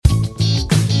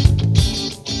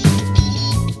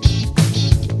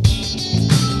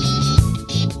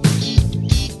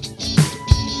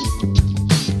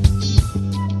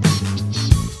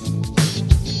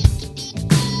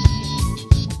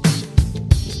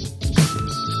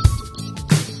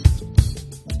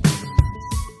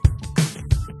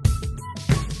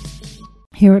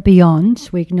Here at Beyond,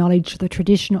 we acknowledge the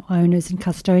traditional owners and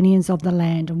custodians of the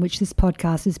land on which this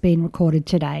podcast is being recorded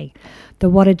today, the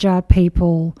Wadajar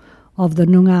people of the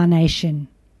Noongar Nation.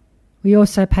 We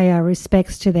also pay our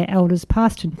respects to their elders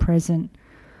past and present.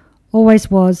 Always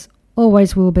was,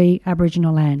 always will be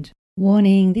Aboriginal land.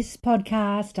 Warning, this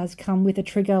podcast does come with a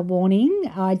trigger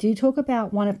warning. I do talk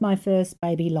about one of my first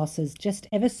baby losses, just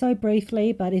ever so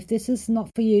briefly, but if this is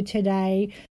not for you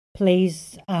today,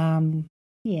 please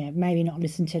maybe not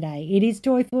listen today. It is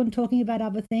joyful in talking about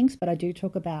other things, but I do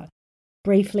talk about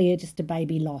briefly just a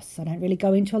baby loss. I don't really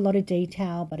go into a lot of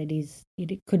detail, but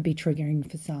it could be triggering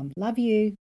for some. Love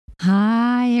you.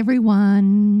 Hi,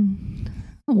 everyone.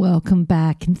 Welcome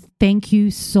back, and thank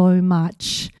you so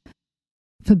much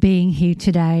for being here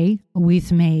today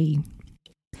with me.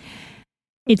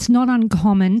 It's not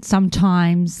uncommon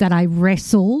sometimes that I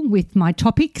wrestle with my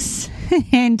topics,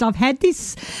 and I've had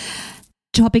this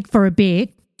topic for a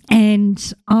bit,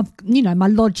 and my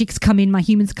logics come in, my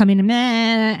humans come in,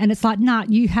 and it's like, nah,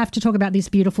 you have to talk about this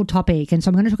beautiful topic. And so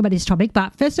I'm going to talk about this topic,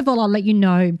 but first of all, I'll let you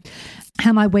know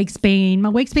how my week's been. My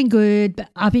week's been good, but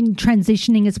I've been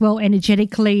transitioning as well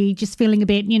energetically, just feeling a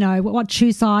bit, what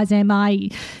shoe size am I?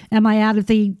 Am I out of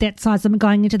that size? I'm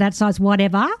going into that size,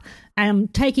 whatever. I'm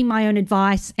taking my own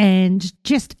advice and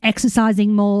just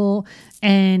exercising more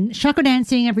and chakra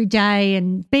dancing every day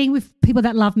and being with people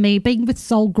that love me, being with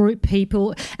soul group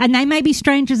people. And they may be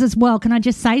strangers as well. Can I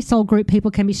just say soul group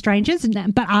people can be strangers,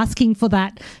 but asking for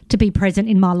that to be present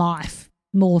in my life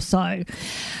more so.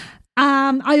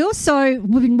 I also have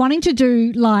been wanting to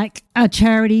do like a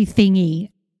charity thingy.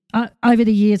 Over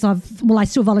the years, I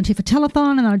still volunteer for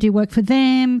Telethon, and I do work for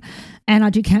them, and I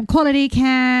do camp quality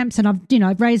camps, and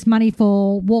I've raised money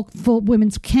for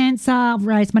women's cancer. I've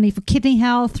raised money for kidney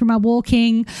health through my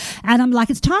walking, and I'm like,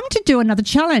 it's time to do another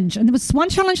challenge. And there was one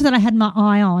challenge that I had my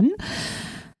eye on,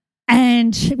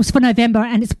 and it was for November,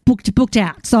 and it's booked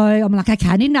out. So I'm like, okay,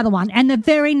 I need another one. And the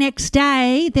very next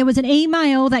day, there was an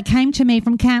email that came to me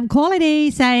from Camp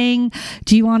Quality saying,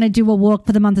 do you want to do a walk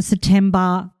for the month of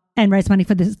September and raise money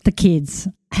for the kids?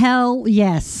 Hell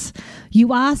yes.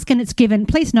 You ask and it's given.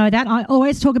 Please know that. I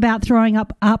always talk about throwing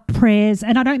up prayers,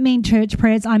 and I don't mean church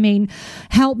prayers. I mean,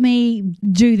 help me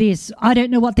do this. I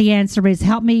don't know what the answer is.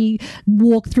 Help me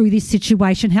walk through this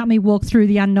situation. Help me walk through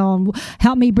the unknown.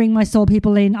 Help me bring my soul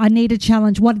people in. I need a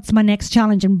challenge. What's my next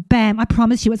challenge? And bam, I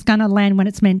promise you it's going to land when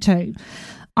it's meant to.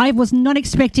 I was not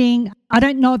expecting, I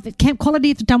don't know if Camp Quality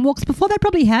have done walks before. They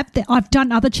probably have. I've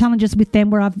done other challenges with them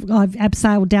where I've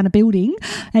abseiled down a building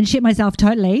and shit myself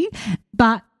totally.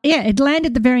 But yeah, it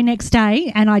landed the very next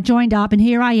day, and I joined up, and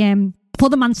here I am for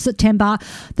the month of September.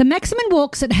 The maximum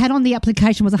walks it had on the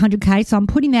application was 100K, so I'm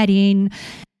putting that in.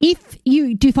 If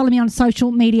you do follow me on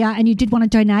social media and you did want to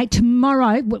donate,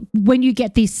 tomorrow, when you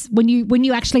get this, when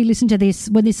you actually listen to this,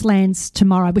 when this lands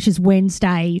tomorrow, which is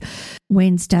Wednesday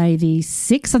the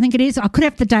 6th, I think it is. I could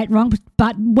have the date wrong,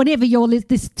 but whenever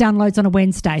this downloads on a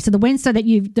Wednesday. So the Wednesday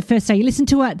the first day you listen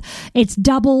to it, it's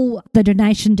double the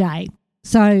donation day.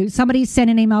 So somebody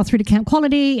sent an email through to Camp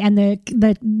Quality, and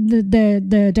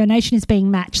the donation is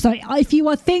being matched. So if you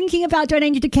are thinking about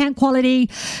donating to Camp Quality,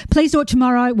 please do it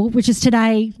tomorrow, which is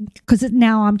today, because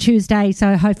now I'm Tuesday.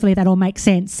 So hopefully that all makes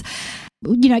sense.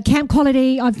 Camp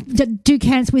Quality, I do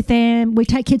camps with them. We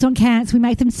take kids on camps. We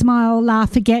make them smile,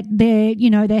 laugh, forget their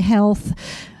health.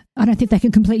 I don't think they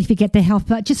can completely forget their health,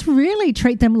 but just really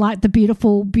treat them like the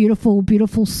beautiful, beautiful,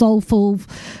 beautiful, soulful,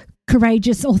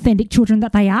 courageous, authentic children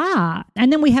that they are.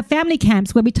 And then we have family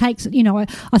camps where we take,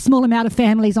 a small amount of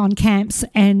families on camps,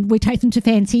 and we take them to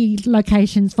fancy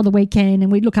locations for the weekend,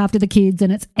 and we look after the kids,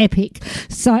 and it's epic.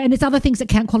 So, and there's other things at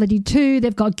Camp Quality too.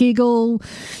 They've got Giggle,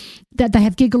 that they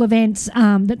have Giggle events,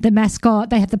 the mascot,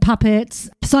 they have the puppets,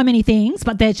 so many things,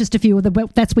 but there's just a few of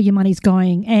that's where your money's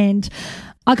going. And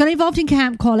I got involved in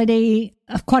Camp Quality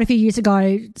quite a few years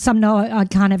ago. Some know I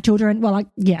can't have children. Well, I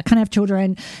can't have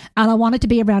children, and I wanted to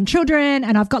be around children,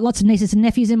 and I've got lots of nieces and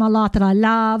nephews in my life that I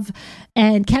love,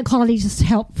 and Camp Quality just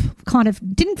helped,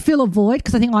 didn't fill a void,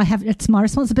 because I think it's my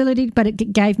responsibility, but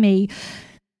it gave me,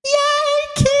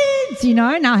 yay, kids, now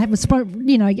I have,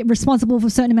 get responsible for a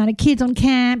certain amount of kids on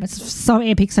camp. It's so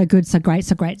epic, so good, so great,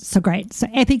 so great, so great, so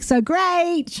epic, so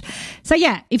great. So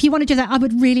yeah, if you want to do that, I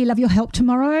would really love your help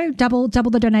tomorrow. Double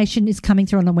the donation is coming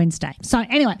through on a Wednesday. So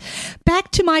anyway,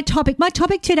 back to my topic. My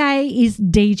topic today is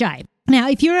DJ. Now,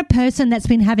 if you're a person that's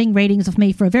been having readings of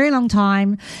me for a very long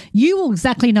time, you will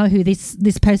exactly know who this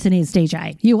person is,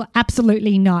 DJ. You will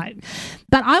absolutely know.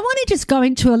 But I want to just go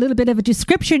into a little bit of a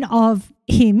description of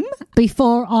him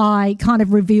before I kind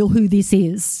of reveal who this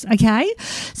is, okay?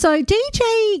 So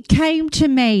DJ came to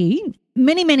me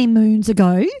many, many moons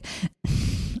ago.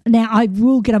 Now, I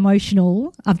will get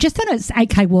emotional. I've just done an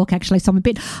 8K walk, actually, so I'm a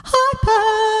bit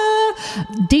hyper.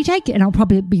 DJ, and I'll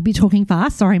probably be talking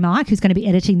fast. Sorry, Mike, who's going to be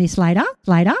editing this later.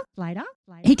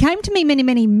 He came to me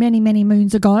many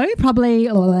moons ago, probably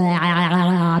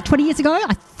 20 years ago,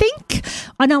 I think.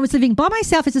 And I was living by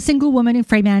myself as a single woman in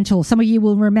Fremantle. Some of you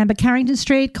will remember Carrington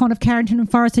Street, kind of Carrington and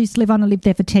Forest. I used to live on. I lived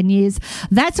there for 10 years.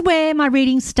 That's where my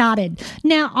reading started.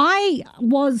 Now, I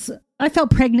felt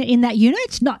pregnant in that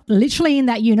unit, not literally in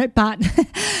that unit, but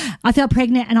I felt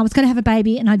pregnant and I was going to have a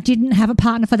baby and I didn't have a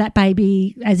partner for that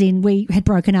baby, as in we had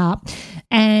broken up.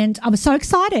 And I was so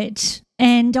excited.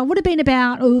 And I would have been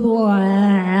about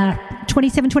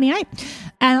 27, 28.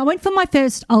 And I went for my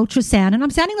first ultrasound, and I'm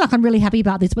sounding like I'm really happy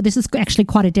about this, but this is actually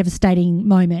quite a devastating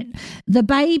moment. The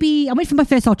baby, I went for my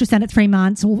first ultrasound at 3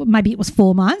 months, or maybe it was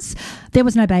 4 months. There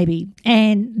was no baby.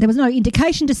 And there was no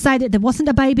indication to say that there wasn't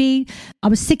a baby. I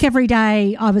was sick every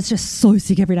day. I was just so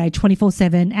sick every day,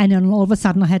 24/7. And then all of a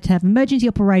sudden I had to have an emergency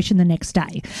operation the next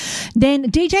day.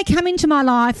 Then DJ came into my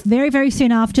life very, very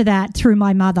soon after that through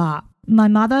my mother. My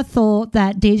mother thought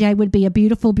that DJ would be a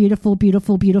beautiful, beautiful,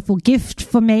 beautiful, beautiful gift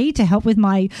for me to help with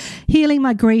my healing,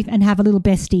 my grief, and have a little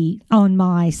bestie on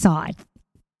my side.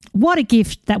 What a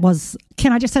gift that was.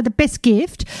 Can I just say the best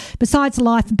gift besides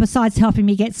life and besides helping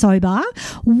me get sober?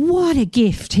 What a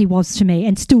gift he was to me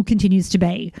and still continues to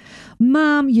be.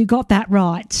 Mum, you got that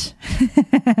right.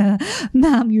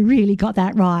 Mum, you really got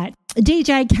that right.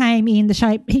 DJ came in the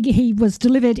shape, he was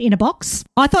delivered in a box.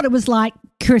 I thought it was like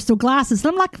crystal glasses.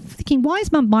 And I'm like thinking, why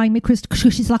is Mum buying me crystal?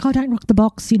 Because she's like, I don't rock the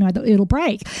box, it'll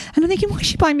break. And I'm thinking, why is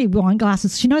she buying me wine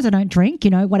glasses? She knows I don't drink,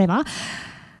 whatever.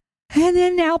 And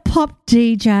then now popped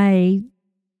DJ.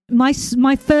 My first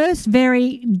my first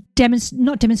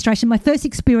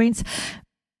experience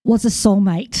was a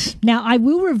soulmate. Now, I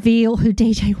will reveal who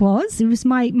DJ was. It was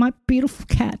my beautiful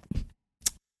cat.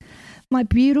 My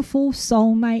beautiful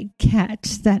soulmate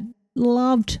cat that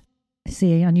loved,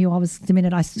 see, I knew I was, the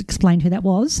minute I explained who that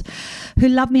was, who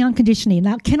loved me unconditionally.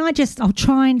 Now, I'll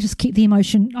try and just keep the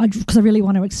emotion, because I really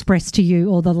want to express to you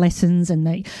all the lessons and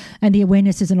the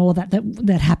awarenesses and all of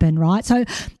that happen, right? So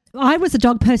I was a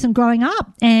dog person growing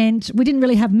up and we didn't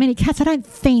really have many cats, I don't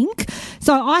think.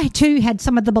 So I too had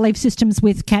some of the belief systems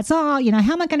with cats. How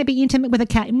am I going to be intimate with a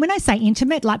cat? And when I say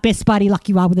intimate, like best buddy like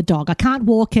you are with a dog, I can't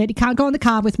walk it, it can't go in the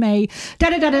car with me,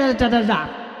 da-da-da-da-da-da-da.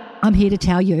 I'm here to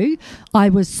tell you, I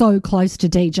was so close to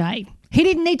DJ. He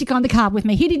didn't need to go in the car with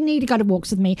me. He didn't need to go to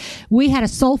walks with me. We had a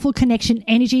soulful connection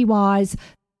energy-wise.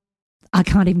 I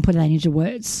can't even put it into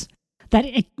words.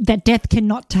 That death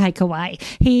cannot take away.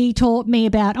 He taught me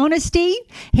about honesty.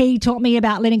 He taught me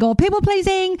about letting go of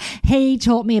people-pleasing. He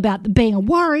taught me about being a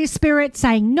warrior spirit,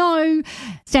 saying no,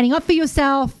 standing up for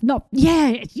yourself. And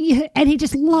he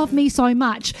just loved me so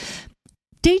much.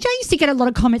 DJ used to get a lot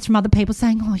of comments from other people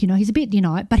saying, he's a bit,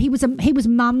 but he was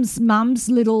mum's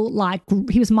little,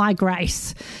 he was my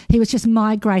grace. He was just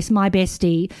my grace, my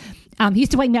bestie. He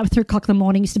used to wake me up at 3 o'clock in the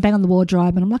morning, used to bang on the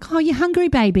wardrobe, and I'm like, oh, you're hungry,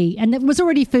 baby. And there was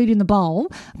already food in the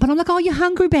bowl, but I'm like, oh, you're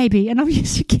hungry, baby. And I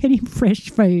used to get him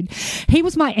fresh food. He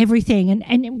was my everything.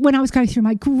 And when I was going through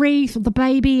my grief of the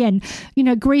baby and,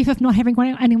 grief of not having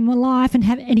anyone in my life and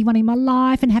have anyone in my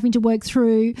life and having to work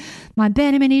through my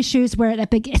abandonment issues, where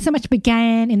so much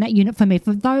began in that unit for me.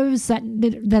 For those that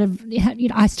have,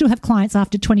 I still have clients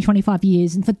after 20, 25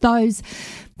 years. And for those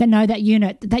that know that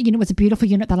unit was a beautiful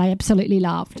unit that I absolutely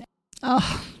loved.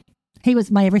 Oh, he was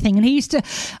my everything. And I used to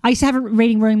have a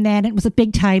reading room then, and it was a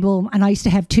big table, and I used to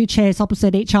have 2 chairs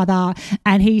opposite each other,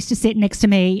 and he used to sit next to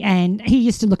me, and he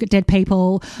used to look at dead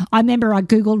people. I remember I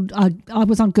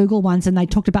was on Google once, and they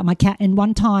talked about my cat, and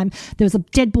one time there was a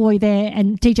dead boy there,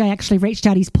 and DJ actually reached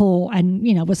out his paw and,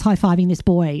 was high-fiving this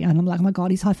boy, and I'm like, oh my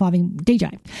God, he's high-fiving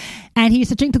DJ. And he used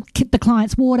to drink the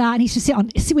client's water, and he used to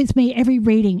sit with me every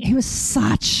reading. He was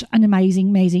such an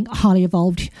amazing, highly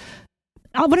evolved,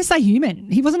 I want to say human.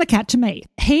 He wasn't a cat to me.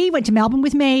 He went to Melbourne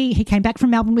with me. He came back from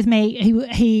Melbourne with me.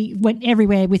 He went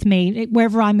everywhere with me.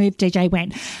 Wherever I moved, DJ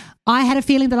went. I had a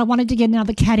feeling that I wanted to get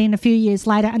another cat in a few years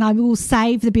later, and I will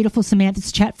save the beautiful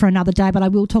Samantha's chat for another day, but I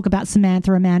will talk about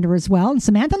Amanda as well. And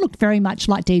Samantha looked very much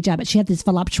like DJ, but she had this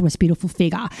voluptuous, beautiful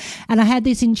figure. And I had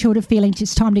this intuitive feeling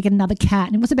it's time to get another cat.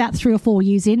 And it was about 3 or 4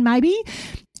 years in maybe.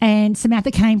 And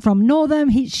Samantha came from Northam.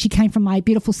 She came from my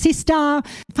beautiful sister.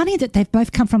 Funny that they've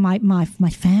both come from my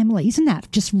family. Isn't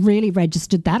that just really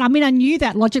registered that? I mean, I knew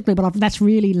that logically, but that's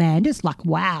really landed. It's like,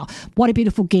 wow, what a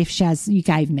beautiful gift, Shaz, you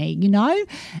gave me,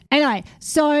 Anyway,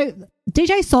 so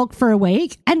DJ sulked for a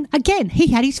week, and again, he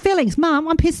had his feelings. Mum,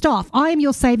 I'm pissed off. I am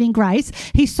your saving grace.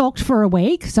 He sulked for a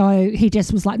week, so he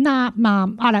just was like, nah,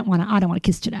 Mum, I don't want to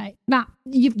kiss today. Nah,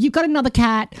 you've got another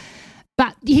cat.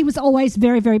 But he was always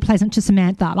very, very pleasant to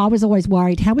Samantha. I was always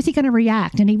worried, how was he going to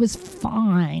react? And he was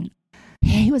fine.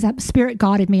 He was spirit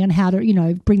guided me on how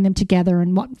to, bring them together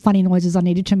and what funny noises I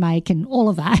needed to make and all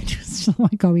of that. So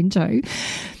I go into.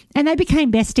 And they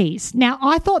became besties. Now,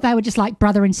 I thought they were just like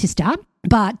brother and sister,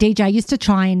 but DJ used to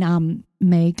try and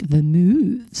make the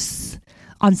moves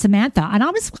on Samantha. And I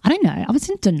was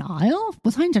in denial.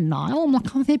 Was I in denial? I'm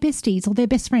like, oh, they're besties or they're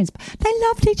best friends. They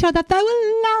loved each other. They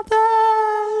were lovers.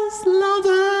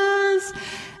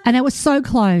 And they were so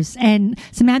close. And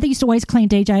Samantha used to always clean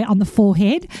DJ on the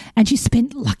forehead, and she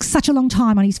spent like such a long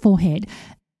time on his forehead.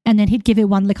 And then he'd give her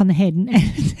one lick on the head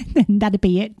and that'd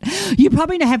be it. You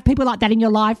probably have people like that in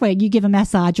your life where you give a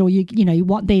massage or you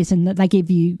want this and they give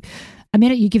you a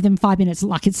minute, you give them 5 minutes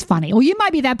like it's funny. Or you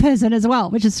might be that person as well,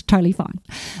 which is totally fine.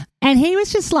 And he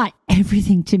was just like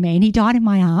everything to me. And he died in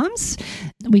my arms.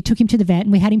 We took him to the vet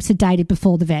and we had him sedated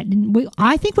before the vet. And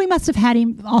I think we must have had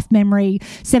him off memory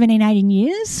 17, 18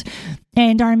 years.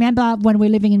 And I remember when we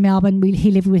were living in Melbourne,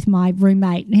 he lived with my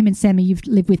roommate. Him and Sammy, you've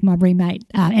lived with my roommate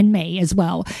and me as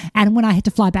well. And when I had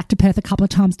to fly back to Perth a couple of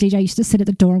times, DJ used to sit at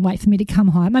the door and wait for me to come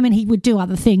home. I mean, he would do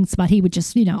other things, but he would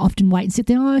just, often wait and sit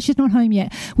there. Oh, she's not home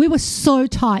yet. We were so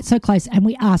tight, so close, and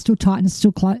we are still tight and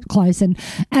still close. And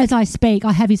as I speak,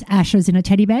 I have his ashes in a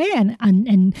teddy bear,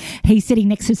 and he's sitting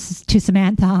next to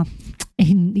Samantha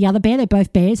in the other bear. They're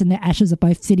both bears, and their ashes are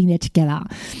both sitting there together.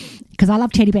 Because I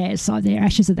love teddy bears, so their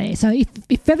ashes are there. So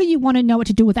if ever you want to know what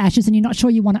to do with ashes and you're not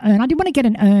sure you want to urn, I didn't want to get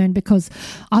an urn because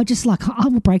I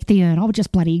will break the urn. I would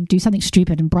just bloody do something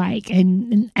stupid and break.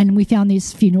 And we found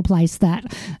this funeral place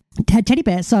that had teddy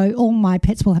bears, so all my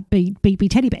pets will be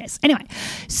teddy bears. Anyway,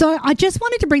 so I just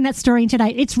wanted to bring that story in today.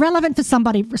 It's relevant for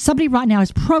somebody. Somebody right now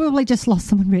has probably just lost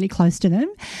someone really close to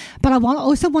them, but I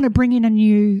also want to bring in a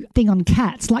new thing on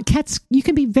cats. Like cats, you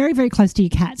can be very, very close to your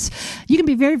cats. You can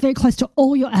be very, very close to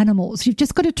all your animals. You've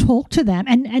just got to talk to them,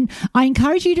 and I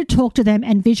encourage you to talk to them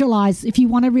and visualize. If you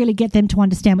want to really get them to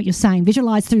understand what you're saying,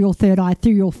 visualize through your third eye,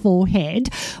 through your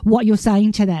forehead, what you're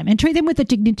saying to them, and treat them with the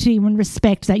dignity and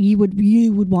respect that you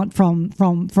would want from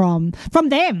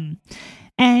them.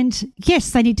 And yes,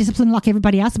 they need discipline like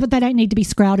everybody else, but they don't need to be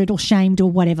scrouded or shamed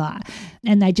or whatever.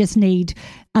 And they just need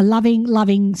a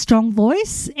loving, strong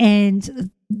voice,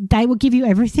 and they will give you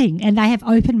everything. And they have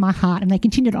opened my heart, and they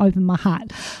continue to open my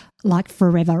heart like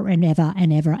forever and ever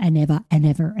and ever and ever and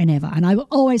ever and ever. And I will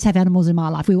always have animals in my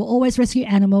life. We will always rescue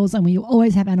animals, and we will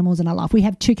always have animals in our life. We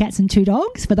have 2 cats and 2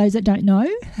 dogs, for those that don't know,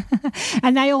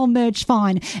 and they all merge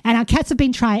fine. And our cats have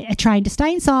been trained to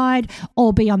stay inside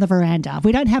or be on the veranda.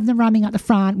 We don't have them roaming at the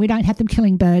front. We don't have them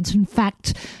killing birds. In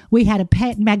fact, we had a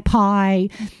pet magpie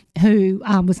who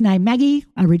was named Maggie,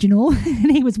 original,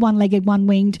 and he was one-legged,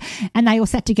 one-winged, and they all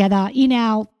sat together in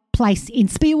our place in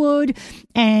Spearwood,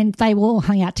 and they all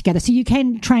hung out together. So you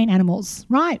can train animals,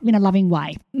 right, in a loving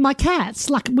way. My cats,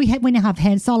 like we now have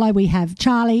Han Solo, we have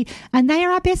Charlie, and they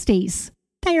are our besties.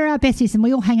 They are our besties, and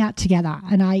we all hang out together,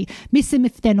 and I miss them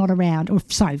if they're not around, or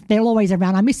so they're always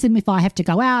around. I miss them if I have to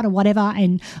go out or whatever,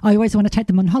 and I always want to take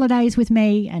them on holidays with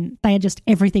me, and they are just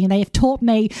everything, and they have taught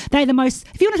me. They're the most,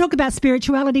 if you want to talk about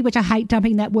spirituality, which I hate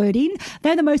dumping that word in,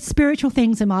 they're the most spiritual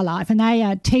things in my life, and they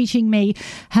are teaching me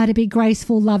how to be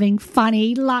graceful, loving,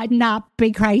 funny, lighten up,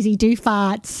 be crazy, do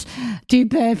farts, do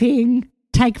burping,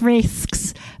 take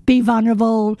risks, be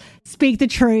vulnerable, speak the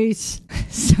truth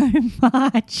so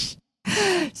much.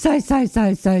 So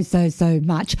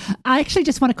much. I actually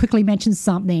just want to quickly mention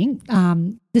something.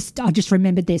 I just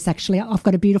remembered this actually. I've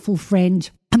got a beautiful friend.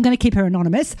 I'm going to keep her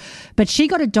anonymous, but she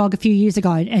got a dog a few years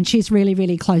ago, and she's really,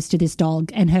 really close to this dog,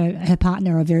 and her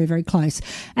partner are very, very close.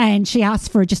 And she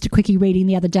asked for just a quickie reading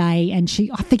the other day, and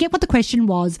I forget what the question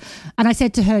was, and I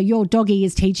said to her, your doggy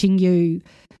is teaching you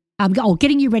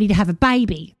getting you ready to have a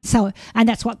baby. So, and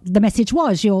that's what the message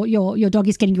was. Your dog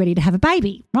is getting ready to have a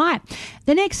baby, right?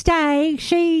 The next day,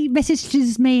 she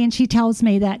messages me and she tells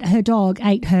me that her dog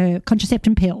ate her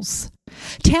contraception pills.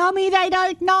 Tell me they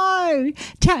don't know.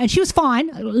 And she was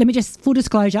fine. Let me just, full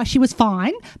disclosure, she was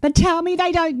fine. But tell me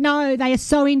they don't know. They are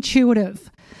so intuitive.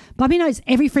 Bobby knows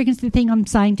every freaking thing I'm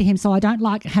saying to him, so I don't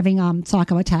like having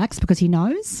psycho attacks because he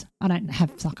knows. I don't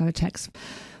have psycho attacks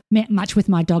much with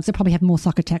my dogs. I probably have more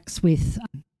psycho attacks with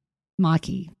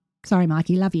Mikey. Sorry,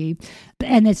 Mikey, love you.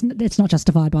 And it's not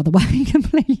justified, by the way.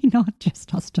 Completely not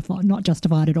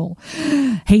justified at all.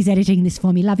 He's editing this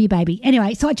for me. Love you, baby.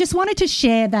 Anyway, so I just wanted to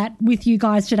share that with you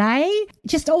guys today.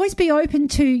 just always be open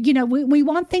to, you know, we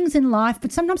want things in life,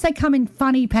 but sometimes they come in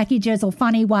funny packages or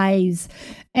funny ways,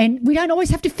 and we don't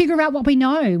always have to figure out what we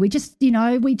know. We just, you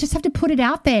know, we just have to put it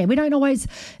out there. We don't always,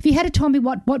 if you had to tell me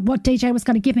what DJ was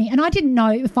going to give me, and I didn't know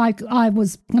if I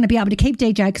was going to be able to keep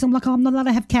DJ, because I'm like, oh, I'm not allowed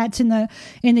to have cats in the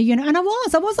unit, and I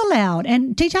was allowed,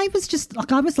 and DJ was just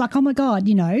like, I was like, oh my God,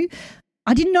 you know,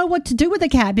 I didn't know what to do with a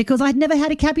cat because I'd never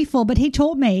had a cat before, but he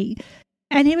taught me,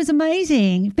 and he was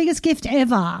amazing, biggest gift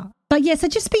ever. But yeah, so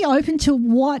just be open to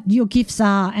what your gifts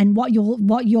are and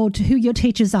who your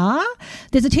teachers are.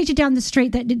 There's a teacher down the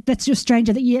street that's your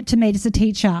stranger that you get to meet as a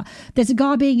teacher. There's a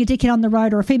guy being a dickhead on the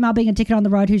road or a female being a dickhead on the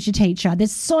road who's your teacher.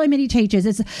 There's so many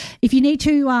teachers. If you need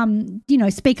to,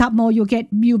 speak up more,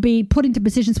 you'll be put into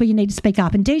positions where you need to speak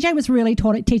up. And DJ was really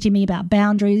teaching me about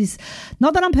boundaries.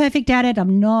 Not that I'm perfect at it.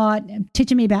 I'm not.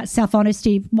 Teaching me about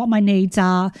self-honesty, what my needs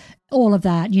are. All of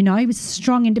that, you know. He was a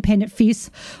strong, independent,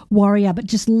 fierce warrior, but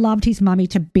just loved his mummy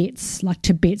to bits,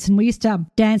 And we used to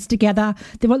dance together.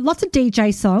 There were lots of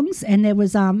DJ songs, and there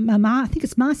was, I think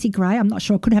it's Marcy Gray, I'm not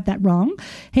sure, I could have that wrong.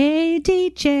 Hey,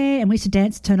 DJ, and we used to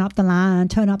dance, turn up the line,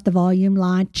 turn up the volume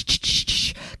line.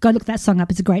 Go look that song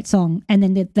up, it's a great song. And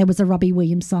then there was a Robbie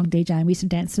Williams song, DJ, and we used to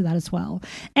dance to that as well.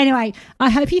 Anyway, I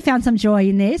hope you found some joy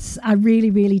in this. I really,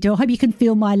 really do. I hope you can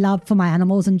feel my love for my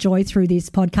animals and joy through this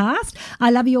podcast.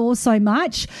 I love you all so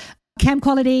much. Camp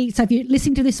Quality. So if you're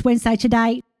listening to this Wednesday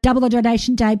today, double the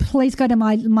donation day, please go to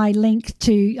my link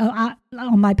to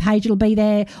on my page, it'll be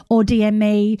there, or DM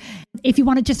me. If you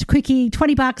want just a quickie,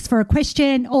 $20 for a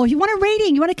question, or if you want a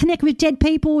reading, you want to connect with dead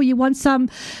people, you want some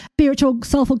spiritual,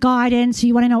 soulful guidance,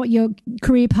 you want to know what your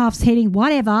career path's heading,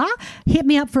 whatever, hit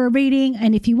me up for a reading.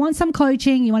 And if you want some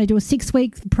coaching, you want to do a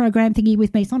 6-week program thingy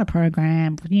with me, it's not a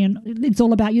program, you know, it's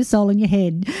all about your soul and your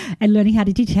head and learning how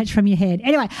to detach from your head.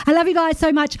 Anyway, I love you guys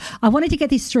so much. I wanted to get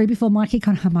this through before Mikey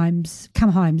come homes.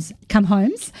 And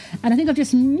I think I've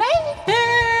just made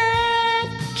it.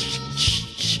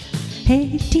 Hey,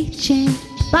 DJ.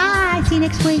 Bye. See you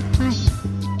next week. Bye.